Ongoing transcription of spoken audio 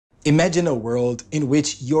Imagine a world in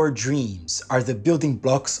which your dreams are the building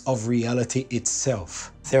blocks of reality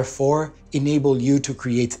itself, therefore enable you to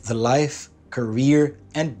create the life, career,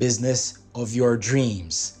 and business of your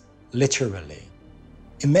dreams, literally.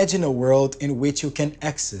 Imagine a world in which you can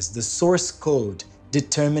access the source code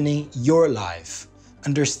determining your life,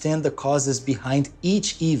 understand the causes behind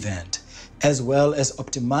each event, as well as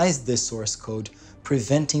optimize this source code,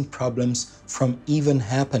 preventing problems from even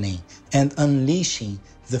happening and unleashing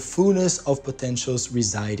the fullness of potentials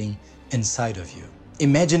residing inside of you.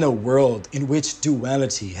 Imagine a world in which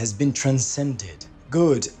duality has been transcended.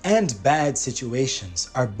 Good and bad situations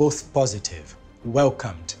are both positive,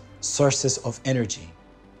 welcomed sources of energy.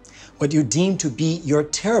 What you deem to be your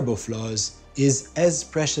terrible flaws is as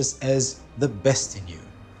precious as the best in you.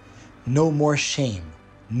 No more shame,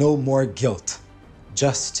 no more guilt,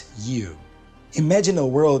 just you. Imagine a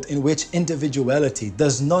world in which individuality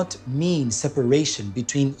does not mean separation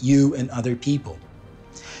between you and other people.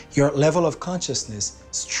 Your level of consciousness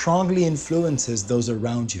strongly influences those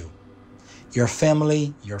around you. Your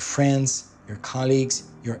family, your friends, your colleagues,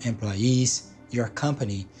 your employees, your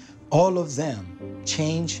company, all of them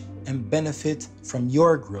change and benefit from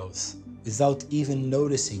your growth without even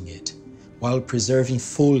noticing it, while preserving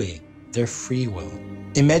fully their free will.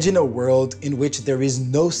 Imagine a world in which there is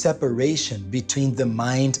no separation between the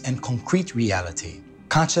mind and concrete reality.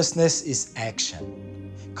 Consciousness is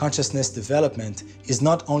action. Consciousness development is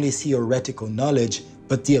not only theoretical knowledge,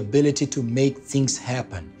 but the ability to make things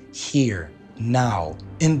happen here, now,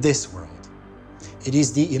 in this world. It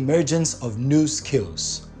is the emergence of new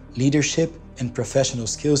skills, leadership and professional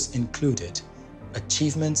skills included,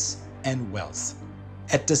 achievements and wealth.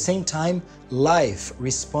 At the same time, life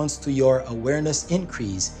responds to your awareness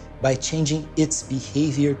increase by changing its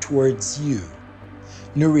behavior towards you.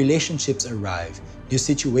 New relationships arrive, new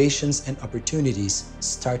situations and opportunities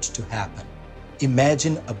start to happen.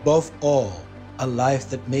 Imagine above all a life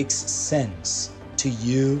that makes sense to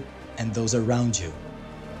you and those around you.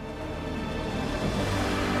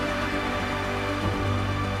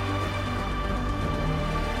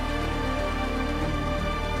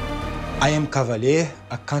 I am CAVALHER,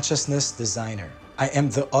 a consciousness designer. I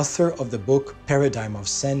am the author of the book Paradigm of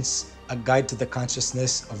Sense, a guide to the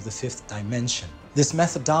consciousness of the fifth dimension. This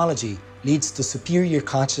methodology leads to superior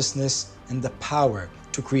consciousness and the power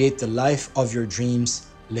to create the life of your dreams,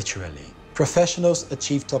 literally. Professionals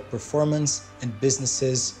achieve top performance and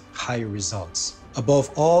businesses higher results.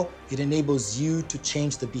 Above all, it enables you to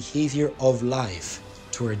change the behavior of life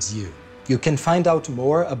towards you. You can find out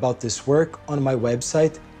more about this work on my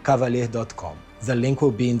website, cavalher.com. The link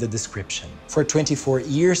will be in the description. For 24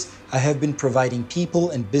 years, I have been providing people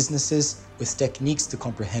and businesses with techniques to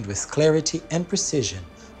comprehend with clarity and precision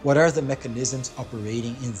what are the mechanisms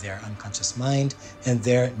operating in their unconscious mind and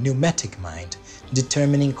their pneumatic mind,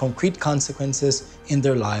 determining concrete consequences in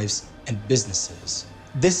their lives and businesses.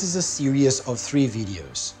 This is a series of 3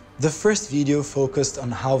 videos. The first video focused on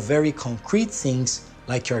how very concrete things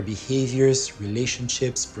like your behaviors,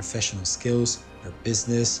 relationships, professional skills, your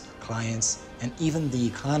business, clients, and even the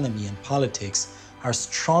economy and politics are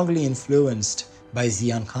strongly influenced by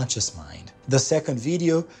the unconscious mind. The second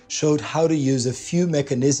video showed how to use a few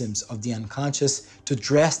mechanisms of the unconscious to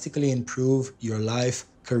drastically improve your life,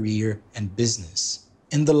 career, and business.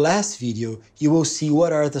 In the last video, you will see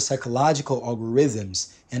what are the psychological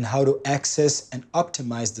algorithms and how to access and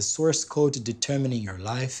optimize the source code determining your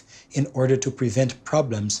life in order to prevent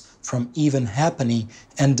problems from even happening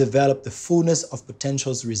and develop the fullness of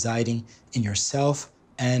potentials residing in yourself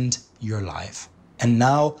and your life. And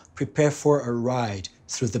now, prepare for a ride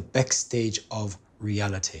through the backstage of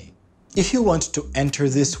reality. If you want to enter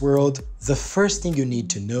this world, the first thing you need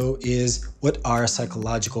to know is what are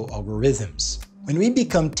psychological algorithms. When we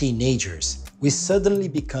become teenagers, we suddenly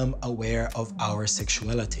become aware of our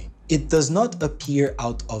sexuality. It does not appear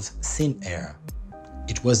out of thin air.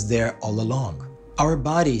 It was there all along. Our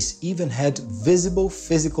bodies even had visible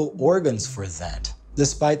physical organs for that.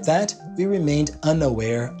 Despite that, we remained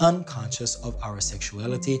unaware, unconscious of our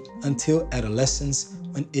sexuality until adolescence,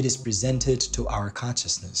 when it is presented to our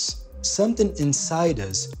consciousness. Something inside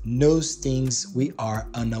us knows things we are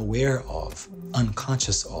unaware of,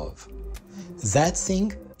 unconscious of. That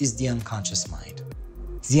thing is the unconscious mind.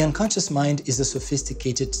 The unconscious mind is a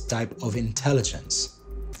sophisticated type of intelligence.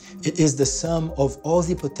 It is the sum of all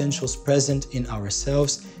the potentials present in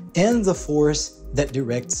ourselves and the force that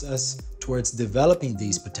directs us towards developing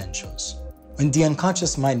these potentials. When the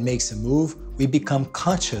unconscious mind makes a move, we become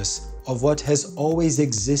conscious of what has always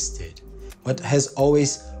existed, what has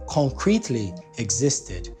always concretely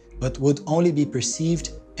existed, but would only be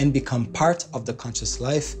perceived and become part of the conscious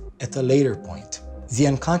life at a later point. The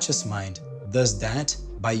unconscious mind does that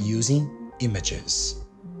by using images.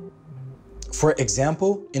 For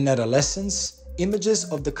example, in adolescence, images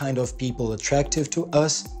of the kind of people attractive to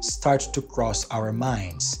us start to cross our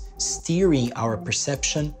minds, steering our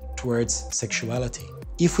perception towards sexuality.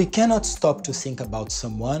 If we cannot stop to think about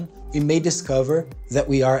someone, we may discover that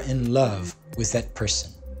we are in love with that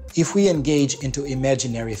person. If we engage into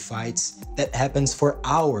imaginary fights that happens for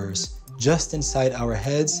hours just inside our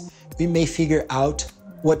heads, we may figure out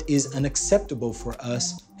what is unacceptable for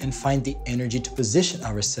us and find the energy to position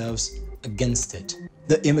ourselves against it.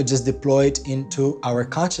 The images deployed into our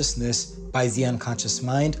consciousness by the unconscious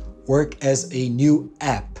mind work as a new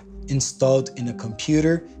app installed in a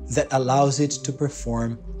computer that allows it to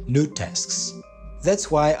perform new tasks.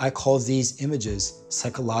 That's why I call these images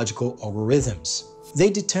psychological algorithms. They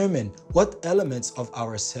determine what elements of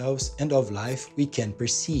ourselves and of life we can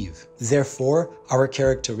perceive. Therefore, our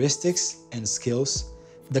characteristics and skills,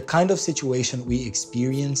 the kind of situation we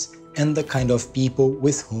experience, and the kind of people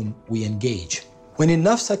with whom we engage. When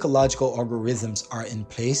enough psychological algorithms are in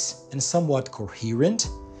place and somewhat coherent,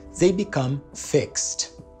 they become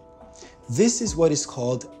fixed. This is what is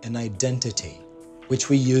called an identity, which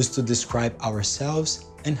we use to describe ourselves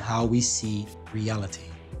and how we see reality.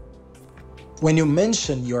 When you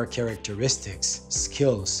mention your characteristics,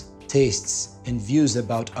 skills, tastes, and views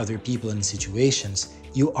about other people and situations,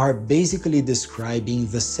 you are basically describing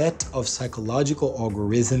the set of psychological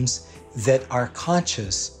algorithms that are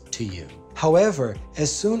conscious to you. However,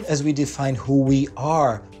 as soon as we define who we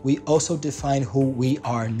are, we also define who we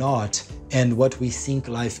are not and what we think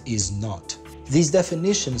life is not. These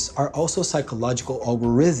definitions are also psychological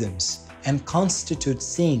algorithms and constitute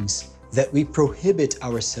things that we prohibit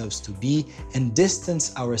ourselves to be and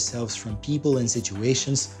distance ourselves from people and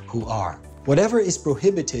situations who are. Whatever is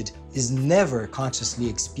prohibited is never consciously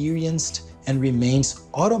experienced and remains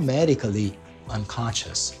automatically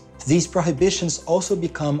unconscious. These prohibitions also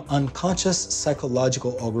become unconscious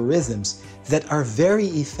psychological algorithms that are very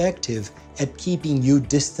effective at keeping you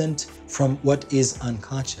distant from what is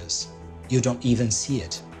unconscious. You don't even see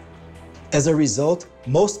it. As a result,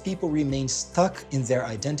 most people remain stuck in their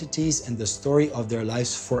identities and the story of their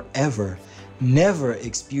lives forever, never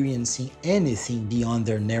experiencing anything beyond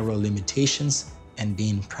their narrow limitations and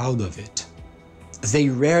being proud of it. They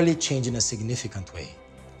rarely change in a significant way,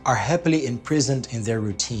 are happily imprisoned in their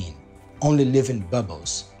routine, only live in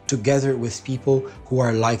bubbles, together with people who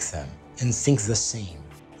are like them and think the same.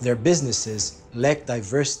 Their businesses lack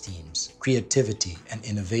diverse teams, creativity, and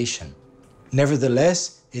innovation.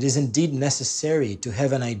 Nevertheless, it is indeed necessary to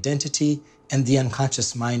have an identity, and the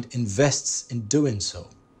unconscious mind invests in doing so.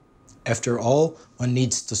 After all, one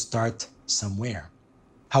needs to start somewhere.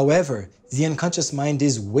 However, the unconscious mind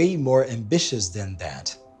is way more ambitious than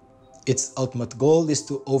that. Its ultimate goal is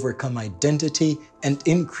to overcome identity and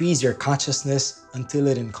increase your consciousness until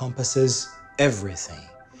it encompasses everything,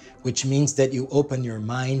 which means that you open your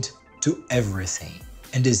mind to everything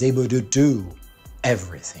and is able to do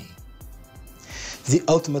everything. The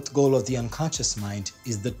ultimate goal of the unconscious mind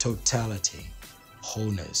is the totality,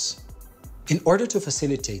 wholeness. In order to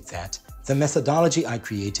facilitate that, the methodology I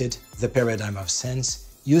created, the paradigm of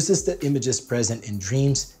sense, uses the images present in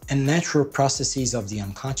dreams and natural processes of the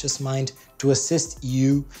unconscious mind to assist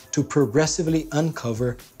you to progressively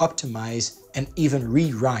uncover, optimize, and even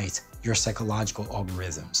rewrite your psychological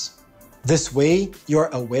algorithms. This way, your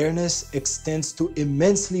awareness extends to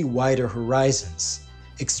immensely wider horizons,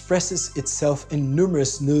 expresses itself in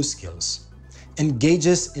numerous new skills,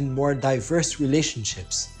 engages in more diverse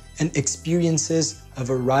relationships, and experiences a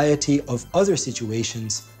variety of other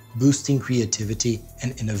situations, boosting creativity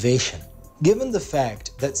and innovation. Given the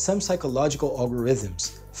fact that some psychological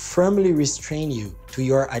algorithms firmly restrain you to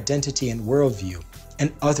your identity and worldview,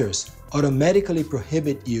 and others automatically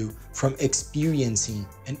prohibit you from experiencing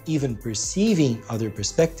and even perceiving other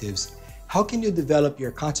perspectives, how can you develop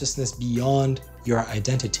your consciousness beyond your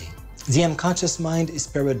identity? The unconscious mind is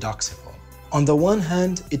paradoxical. On the one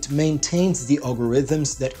hand, it maintains the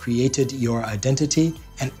algorithms that created your identity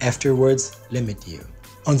and afterwards limit you.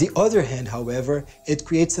 On the other hand, however, it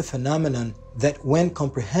creates a phenomenon that, when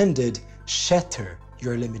comprehended, shatter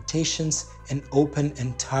your limitations and open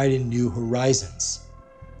entirely new horizons.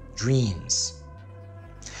 Dreams.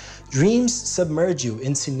 Dreams submerge you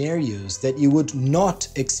in scenarios that you would not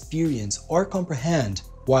experience or comprehend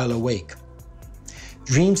while awake.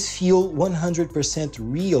 Dreams feel 100%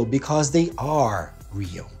 real because they are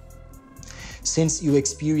real. Since you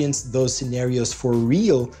experience those scenarios for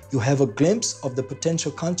real, you have a glimpse of the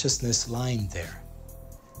potential consciousness lying there.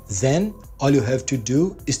 Then, all you have to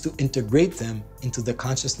do is to integrate them into the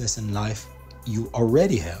consciousness and life you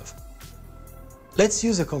already have. Let's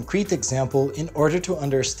use a concrete example in order to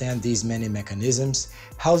understand these many mechanisms,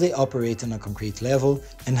 how they operate on a concrete level,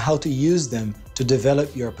 and how to use them to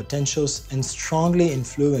develop your potentials and strongly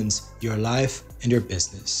influence your life and your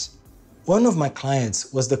business. One of my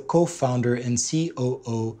clients was the co-founder and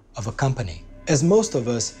COO of a company. As most of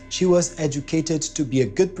us, she was educated to be a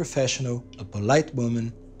good professional, a polite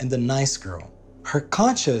woman, and a nice girl. Her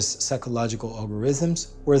conscious psychological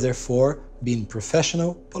algorithms were therefore being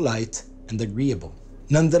professional, polite, and agreeable.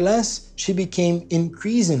 Nonetheless, she became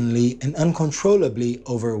increasingly and uncontrollably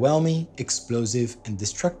overwhelming, explosive, and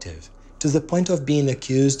destructive, to the point of being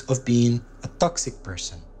accused of being a toxic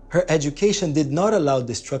person. Her education did not allow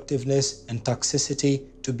destructiveness and toxicity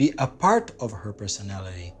to be a part of her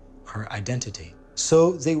personality, her identity.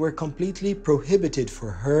 So they were completely prohibited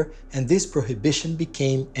for her, and this prohibition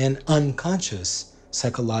became an unconscious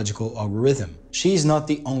psychological algorithm. She is not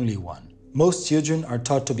the only one. Most children are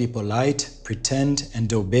taught to be polite, pretend,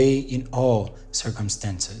 and obey in all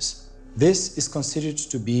circumstances. This is considered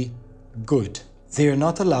to be good. They are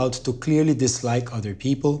not allowed to clearly dislike other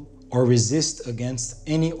people or resist against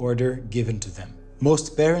any order given to them.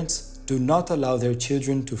 Most parents do not allow their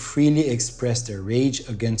children to freely express their rage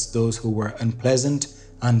against those who were unpleasant,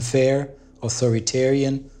 unfair,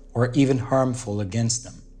 authoritarian, or even harmful against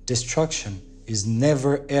them. Destruction is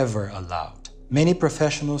never ever allowed. Many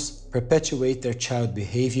professionals perpetuate their child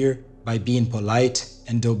behavior by being polite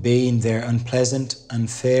and obeying their unpleasant,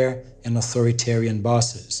 unfair, and authoritarian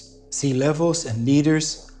bosses. C-levels and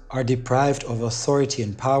leaders are deprived of authority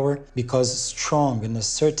and power because strong and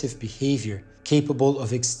assertive behavior capable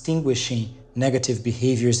of extinguishing negative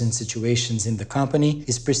behaviors and situations in the company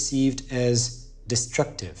is perceived as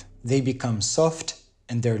destructive. They become soft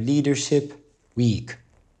and their leadership weak.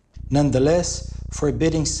 Nonetheless,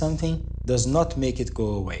 forbidding something does not make it go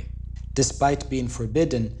away. Despite being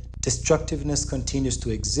forbidden, destructiveness continues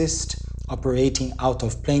to exist, operating out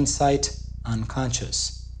of plain sight,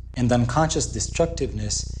 unconscious. And unconscious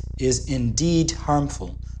destructiveness is indeed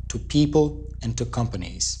harmful to people and to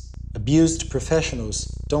companies. Abused professionals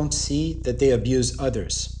don't see that they abuse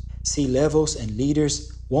others. C-levels and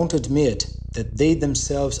leaders won't admit that they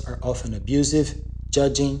themselves are often abusive,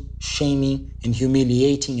 judging, shaming, and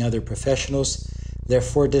humiliating other professionals,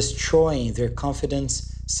 therefore destroying their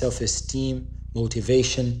confidence, self-esteem,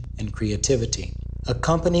 motivation, and creativity. A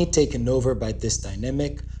company taken over by this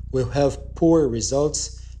dynamic will have poor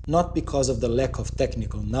results, not because of the lack of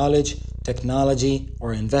technical knowledge, technology,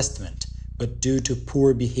 or investment, but due to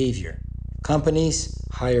poor behavior. Companies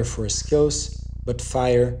hire for skills, but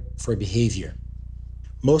fire for behavior.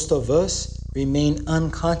 Most of us remain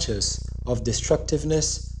unconscious of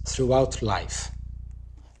destructiveness throughout life.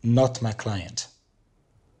 Not my client.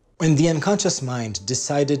 When the unconscious mind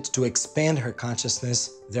decided to expand her consciousness,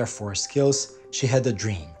 therefore skills, she had a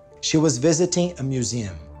dream. She was visiting a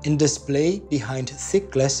museum. In display behind thick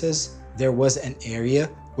glasses, there was an area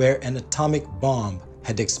where an atomic bomb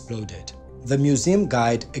had exploded. The museum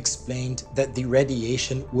guide explained that the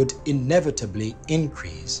radiation would inevitably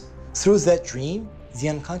increase. Through that dream, the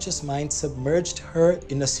unconscious mind submerged her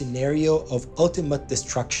in a scenario of ultimate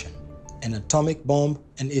destruction, an atomic bomb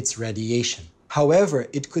and its radiation. However,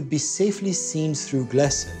 it could be safely seen through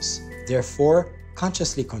glasses, therefore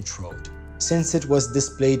consciously controlled. Since it was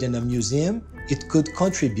displayed in a museum, it could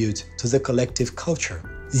contribute to the collective culture.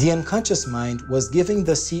 The unconscious mind was giving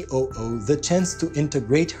the COO the chance to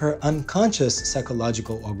integrate her unconscious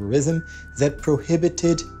psychological algorithm that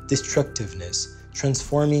prohibited destructiveness,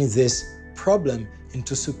 transforming this problem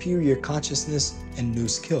into superior consciousness and new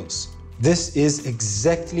skills. This is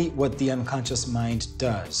exactly what the unconscious mind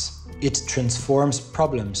does. It transforms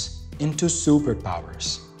problems into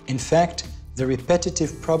superpowers. In fact, the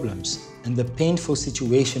repetitive problems and the painful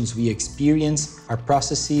situations we experience are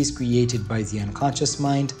processes created by the unconscious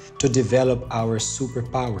mind to develop our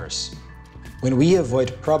superpowers. When we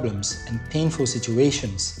avoid problems and painful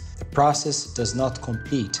situations, the process does not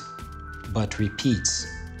complete, but repeats.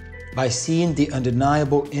 By seeing the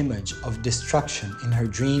undeniable image of destruction in her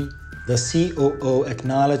dream, the COO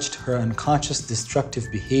acknowledged her unconscious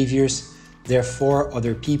destructive behaviors, therefore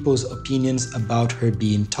other people's opinions about her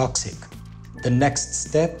being toxic. The next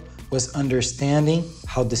step was understanding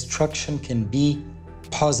how destruction can be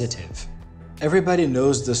positive. Everybody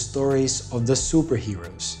knows the stories of the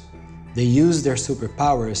superheroes. They use their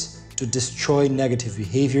superpowers to destroy negative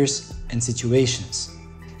behaviors and situations.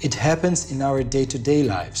 It happens in our day-to-day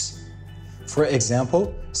lives. For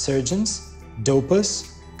example, surgeons dope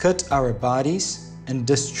us, cut our bodies, and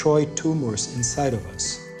destroy tumors inside of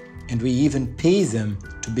us. and we even pay them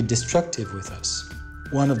to be destructive with us.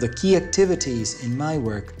 One of the key activities in my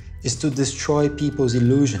work is to destroy people's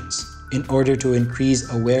illusions in order to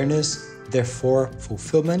increase awareness, therefore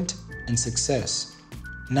fulfillment and success.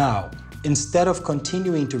 Now, instead of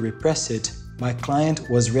continuing to repress it, my client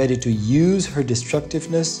was ready to use her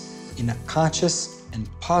destructiveness in a conscious and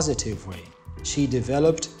positive way. She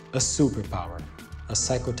developed a superpower, a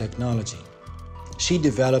psychotechnology. She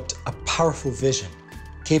developed a powerful vision,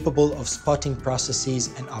 capable of spotting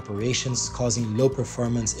processes and operations causing low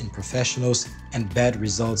performance in professionals and bad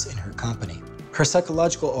results in her company. Her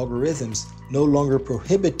psychological algorithms no longer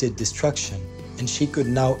prohibited destruction, and she could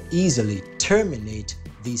now easily terminate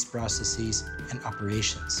these processes and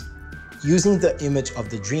operations. Using the image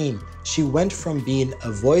of the dream, she went from being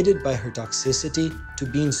avoided by her toxicity to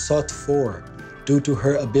being sought for due to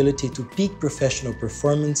her ability to peak professional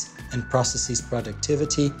performance and processes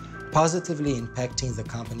productivity, positively impacting the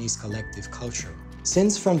company's collective culture.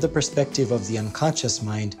 Since from the perspective of the unconscious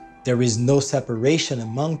mind, there is no separation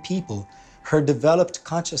among people, her developed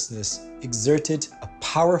consciousness exerted a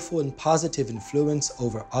powerful and positive influence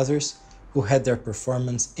over others who had their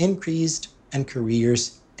performance increased and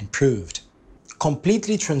careers improved.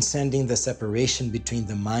 Completely transcending the separation between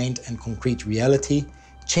the mind and concrete reality,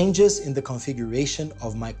 changes in the configuration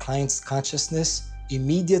of my client's consciousness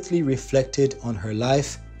immediately reflected on her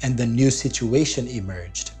life, and the new situation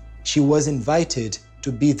emerged. She was invited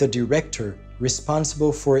to be the director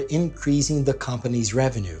responsible for increasing the company's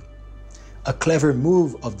revenue. A clever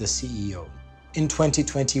move of the CEO. In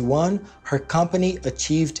 2021, her company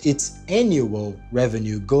achieved its annual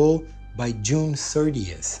revenue goal by June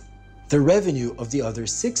 30th. The revenue of the other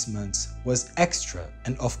 6 months was extra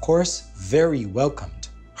and, of course, very welcomed.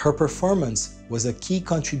 Her performance was a key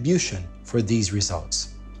contribution for these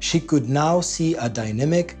results. She could now see a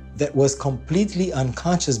dynamic that was completely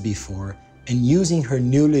unconscious before, and using her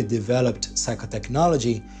newly developed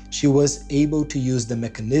psychotechnology, she was able to use the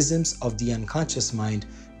mechanisms of the unconscious mind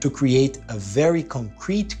to create a very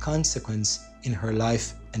concrete consequence in her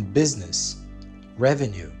life and business: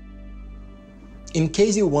 revenue. In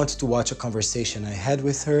case you want to watch a conversation I had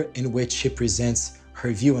with her in which she presents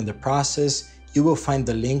her view on the process, you will find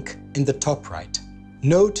the link in the top right.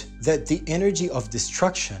 Note that the energy of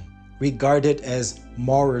destruction, regarded as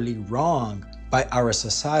morally wrong by our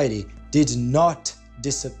society, did not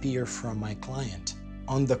disappear from my client.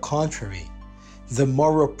 On the contrary, the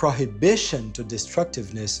moral prohibition to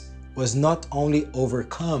destructiveness was not only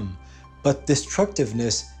overcome, but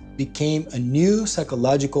destructiveness became a new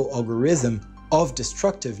psychological algorithm of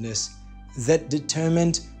destructiveness that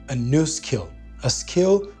determined a new skill, a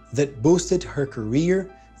skill that boosted her career,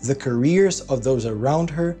 the careers of those around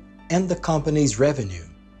her, and the company's revenue.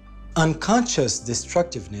 Unconscious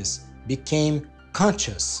destructiveness became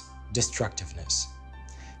conscious destructiveness.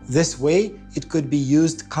 This way, it could be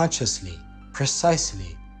used consciously,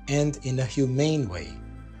 precisely, and in a humane way.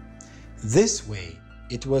 This way,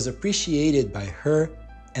 it was appreciated by her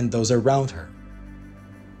and those around her.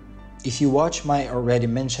 If you watch my already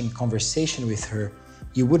mentioned conversation with her,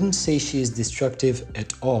 you wouldn't say she is destructive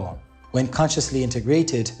at all. When consciously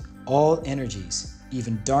integrated, all energies,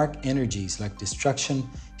 even dark energies like destruction,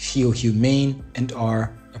 feel humane and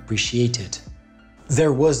are appreciated.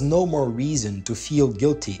 There was no more reason to feel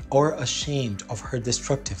guilty or ashamed of her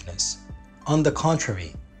destructiveness. On the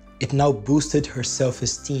contrary, it now boosted her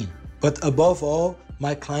self-esteem. But above all,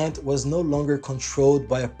 my client was no longer controlled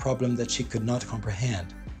by a problem that she could not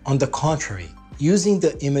comprehend. On the contrary, using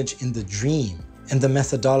the image in the dream and the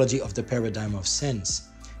methodology of the paradigm of sense,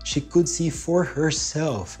 she could see for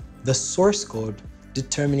herself the source code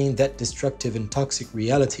determining that destructive and toxic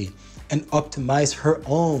reality and optimize her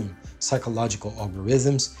own psychological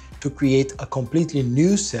algorithms to create a completely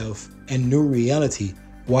new self and new reality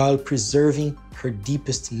while preserving her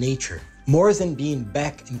deepest nature. More than being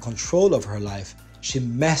back in control of her life, she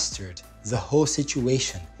mastered the whole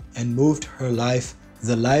situation and moved her life,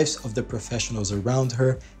 the lives of the professionals around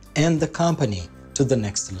her, and the company to the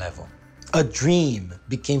next level. A dream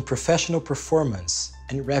became professional performance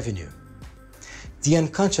and revenue. The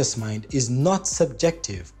unconscious mind is not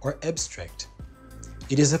subjective or abstract.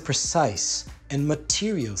 It is a precise and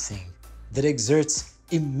material thing that exerts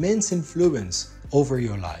immense influence over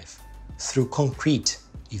your life through concrete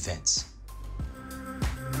events.